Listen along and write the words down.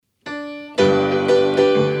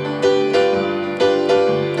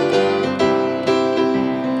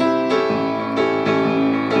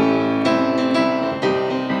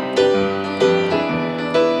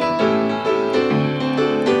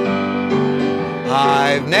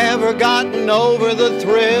I've never gotten over the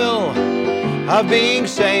thrill of being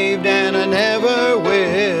saved, and I never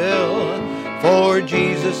will. For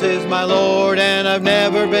Jesus is my Lord, and I've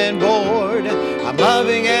never been bored. I'm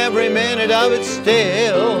loving every minute of it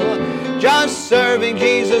still. Just serving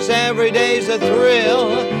Jesus every day's a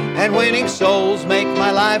thrill, and winning souls make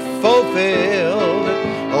my life fulfilled.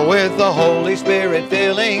 With the Holy Spirit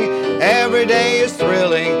filling, every day is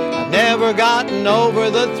thrilling. I've never gotten over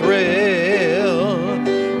the thrill.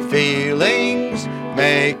 Feelings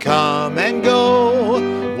may come and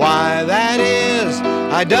go, why that is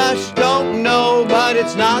I just don't know, but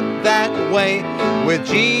it's not that way with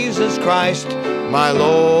Jesus Christ my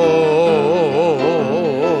Lord.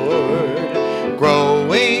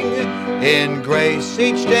 Growing in grace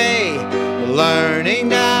each day, learning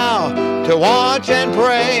now to watch and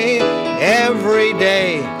pray. Every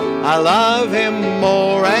day I love Him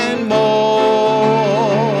more and more.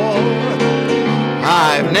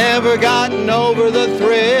 I've never gotten over the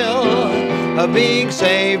thrill of being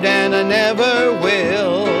saved, and I never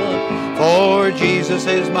will. For Jesus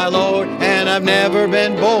is my Lord, and I've never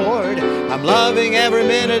been bored. I'm loving every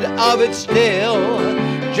minute of it still.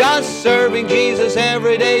 Just serving Jesus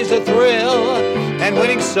every day's a thrill, and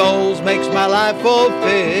winning souls makes my life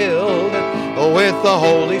fulfilled. With the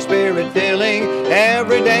Holy Spirit filling,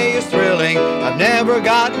 every day is thrilling. I've never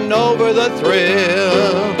gotten over the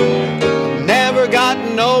thrill. Never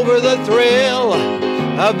gotten over the thrill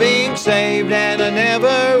of being saved, and I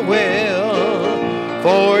never will.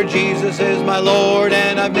 For Jesus is my Lord,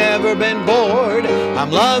 and I've never been bored.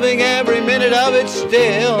 I'm loving every minute of it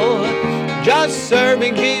still. Just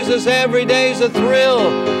serving Jesus every day's a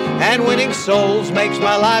thrill, and winning souls makes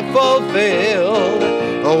my life fulfilled.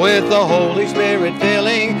 With the Holy Spirit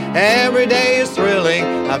filling, every day is thrilling.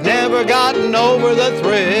 I've never gotten over the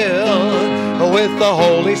thrill. With the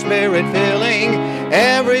Holy Spirit filling,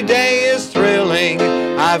 every day is thrilling.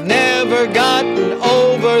 I've never gotten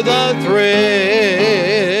over the thrill.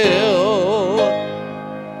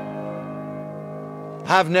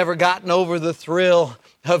 I've never gotten over the thrill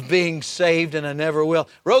of being saved, and I never will.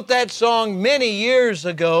 Wrote that song many years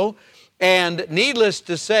ago, and needless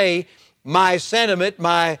to say, my sentiment,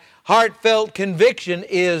 my heartfelt conviction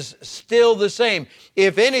is still the same.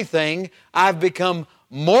 If anything, I've become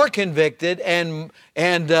more convicted and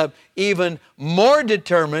even more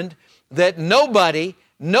determined that nobody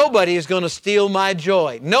is going to steal my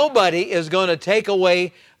joy. Nobody is going to take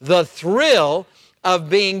away the thrill of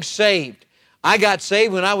being saved. I got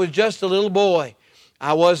saved when I was just a little boy.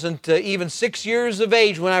 I wasn't even 6 years of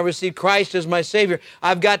age when I received Christ as my Savior.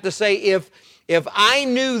 I've got to say, if I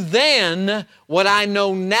knew then what I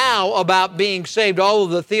know now about being saved, all of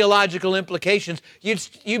the theological implications,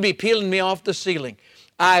 you'd be peeling me off the ceiling.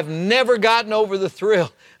 I've never gotten over the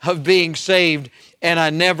thrill of being saved, and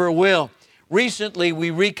I never will. Recently,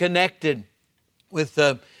 we reconnected with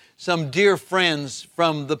some dear friends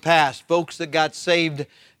from the past, folks that got saved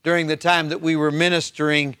during the time that we were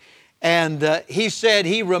ministering. And he said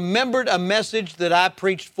he remembered a message that I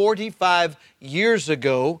preached 45 years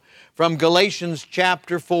ago from Galatians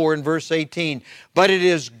chapter 4 and verse 18. But it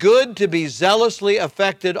is good to be zealously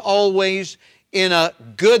affected always in a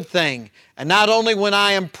good thing, and not only when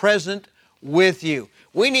I am present with you.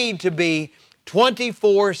 We need to be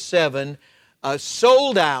 24/7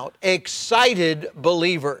 sold out, excited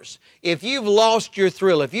believers. If you've lost your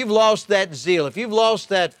thrill, if you've lost that zeal, if you've lost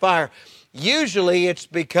that fire, usually it's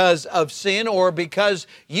because of sin or because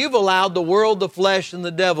you've allowed the world, the flesh, and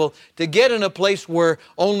the devil to get in a place where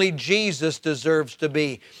only Jesus deserves to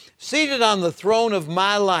be. Seated on the throne of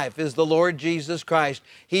my life is the Lord Jesus Christ.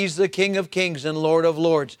 He's the King of Kings and Lord of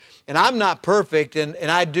Lords. And I'm not perfect, and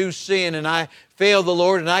I do sin, and I fail the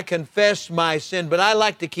Lord, and I confess my sin, but I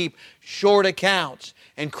like to keep short accounts.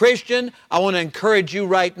 And Christian, I want to encourage you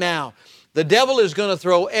right now. The devil is going to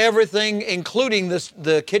throw everything, including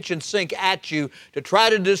the kitchen sink, at you to try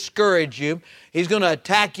to discourage you. He's going to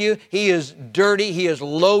attack you. He is dirty. He is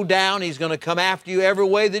low down. He's going to come after you every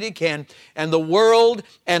way that he can. And the world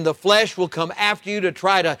and the flesh will come after you to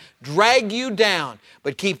try to drag you down.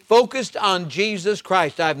 But keep focused on Jesus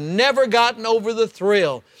Christ. I've never gotten over the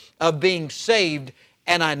thrill of being saved,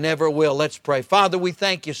 and I never will. Let's pray. Father, we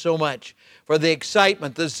thank you so much for the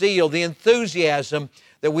excitement, the zeal, the enthusiasm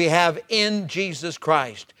that we have in Jesus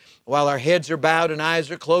Christ. While our heads are bowed and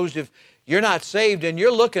eyes are closed, if you're not saved and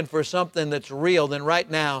you're looking for something that's real, then right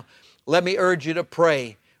now, let me urge you to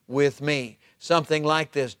pray with me. Something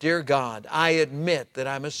like this: Dear God, I admit that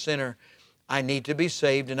I'm a sinner. I need to be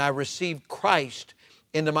saved, and I receive Christ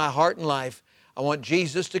into my heart and life. I want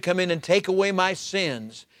Jesus to come in and take away my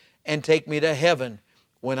sins and take me to heaven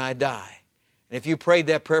when I die. And if you prayed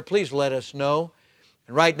that prayer, please let us know.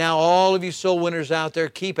 And right now, all of you soul winners out there,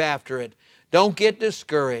 keep after it. Don't get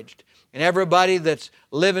discouraged. And everybody that's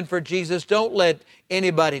living for Jesus, don't let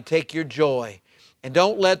anybody take your joy. And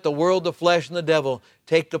don't let the world, the flesh, and the devil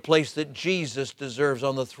take the place that Jesus deserves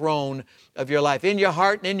on the throne of your life, in your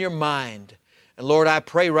heart and in your mind. And Lord, I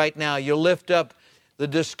pray right now you'll lift up the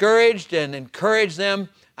discouraged and encourage them.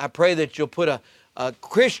 I pray that you'll put a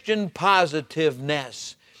Christian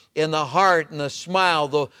positiveness in the heart and the smile,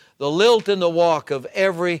 the lilt in the walk of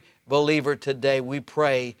every believer today. We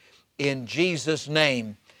pray in Jesus'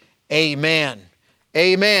 name. Amen.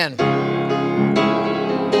 Amen.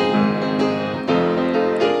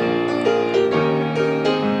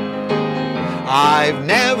 I've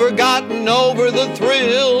never gotten over the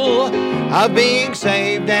thrill of being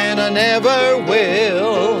saved, and I never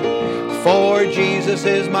will. For Jesus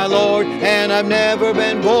is my Lord, and I've never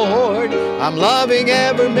been bored. I'm loving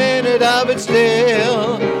every minute of it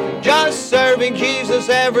still. Just serving Jesus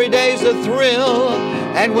every day's a thrill,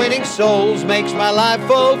 and winning souls makes my life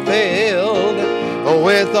fulfilled.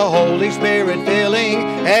 With the Holy Spirit filling,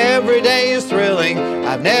 every day is thrilling.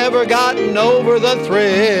 I've never gotten over the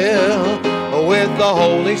thrill. With the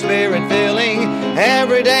Holy Spirit filling,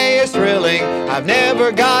 every day is thrilling. I've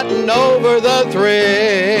never gotten over the thrill.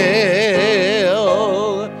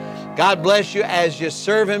 God bless you as you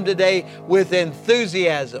serve Him today with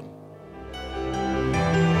enthusiasm.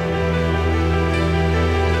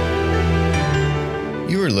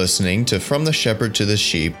 You are listening to From the Shepherd to the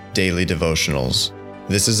Sheep Daily Devotionals.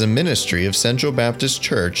 This is a ministry of Central Baptist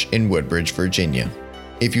Church in Woodbridge, Virginia.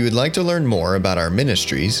 If you would like to learn more about our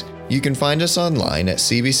ministries, you can find us online at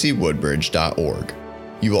cbcwoodbridge.org.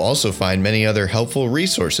 You will also find many other helpful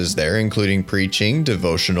resources there, including preaching,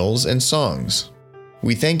 devotionals, and songs.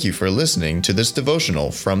 We thank you for listening to this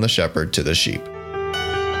devotional from the Shepherd to the Sheep.